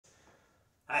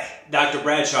Dr.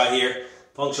 Bradshaw here,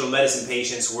 functional medicine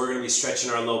patients. We're going to be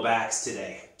stretching our low backs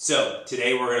today. So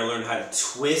today we're going to learn how to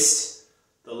twist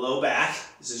the low back.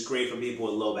 This is great for people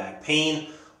with low back pain,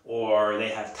 or they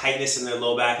have tightness in their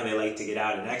low back and they like to get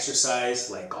out and exercise,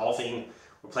 like golfing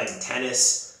or playing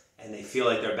tennis, and they feel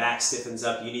like their back stiffens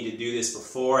up. You need to do this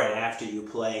before and after you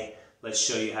play. Let's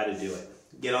show you how to do it.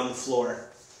 Get on the floor.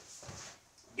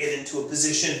 Get into a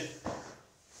position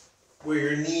where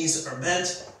your knees are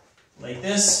bent, like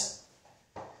this.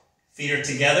 Feet are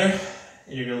together,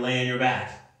 and you're going to lay on your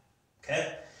back,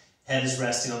 okay? Head is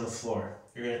resting on the floor.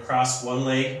 You're going to cross one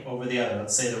leg over the other.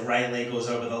 Let's say the right leg goes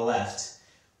over the left.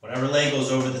 Whatever leg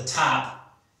goes over the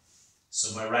top,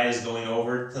 so my right is going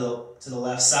over to the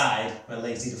left side, my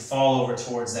legs need to fall over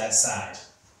towards that side,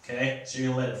 okay? So you're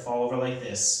going to let it fall over like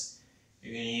this.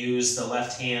 You're going to use the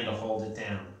left hand to hold it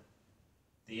down.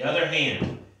 The other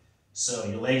hand, so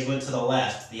your legs went to the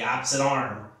left, the opposite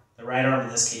arm, the right arm in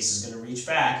this case is going to reach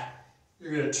back.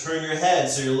 You're going to turn your head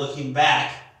so you're looking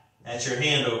back at your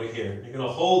hand over here. You're going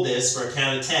to hold this for a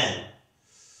count of 10.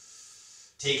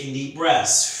 Taking deep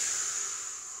breaths.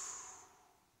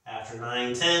 After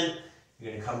 9, 10,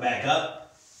 you're going to come back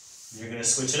up. You're going to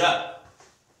switch it up.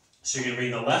 So you're going to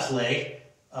bring the left leg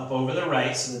up over the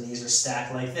right so the knees are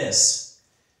stacked like this.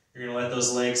 You're going to let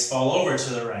those legs fall over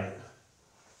to the right.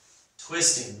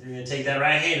 Twisting. You're going to take that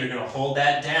right hand, you're going to hold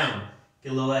that down.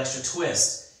 Get a little extra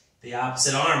twist. The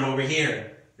opposite arm over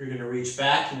here. You're going to reach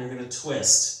back and you're going to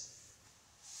twist.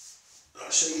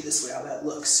 I'll show you this way how that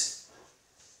looks.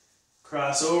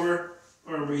 Cross over,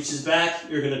 arm reaches back.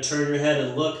 You're going to turn your head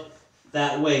and look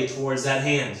that way towards that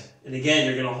hand. And again,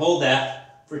 you're going to hold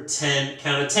that for 10,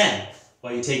 count of 10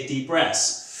 while you take deep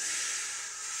breaths.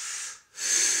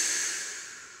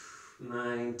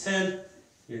 9, 10.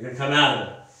 You're going to come out of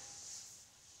it.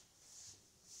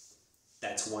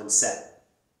 That's one set.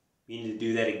 You need to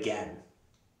do that again.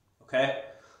 Okay?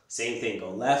 Same thing.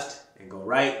 Go left and go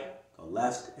right. Go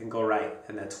left and go right.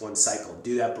 And that's one cycle.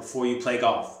 Do that before you play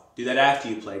golf. Do that after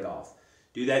you play golf.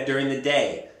 Do that during the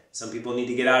day. Some people need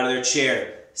to get out of their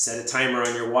chair. Set a timer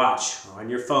on your watch or on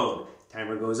your phone.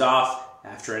 Timer goes off.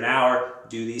 After an hour,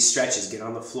 do these stretches. Get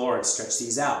on the floor and stretch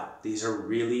these out. These are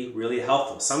really, really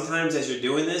helpful. Sometimes as you're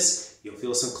doing this, you'll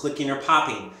feel some clicking or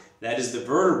popping. That is the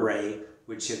vertebrae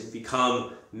which have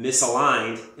become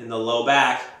misaligned in the low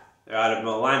back. They're out of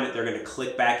alignment. They're going to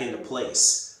click back into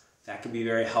place. That can be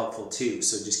very helpful too.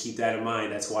 So just keep that in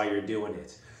mind. That's why you're doing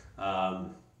it.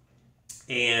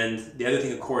 And the other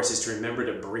thing, of course, is to remember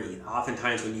to breathe.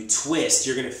 Oftentimes when you twist,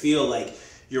 you're going to feel like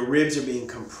your ribs are being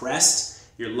compressed,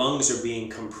 your lungs are being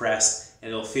compressed, and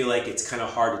it'll feel like it's kind of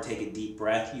hard to take a deep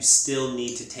breath. You still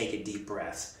need to take a deep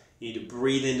breath. You need to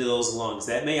breathe into those lungs.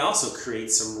 That may also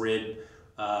create some rib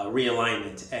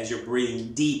realignment as you're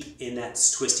breathing deep in that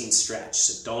twisting stretch.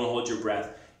 So don't hold your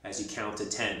breath as you count to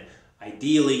 10.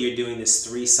 Ideally, you're doing this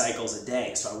 3 cycles a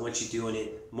day. So I want you doing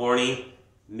it morning,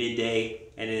 midday,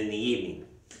 and in the evening.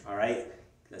 All right?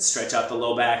 Let's stretch out the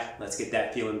low back. Let's get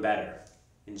that feeling better.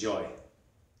 Enjoy.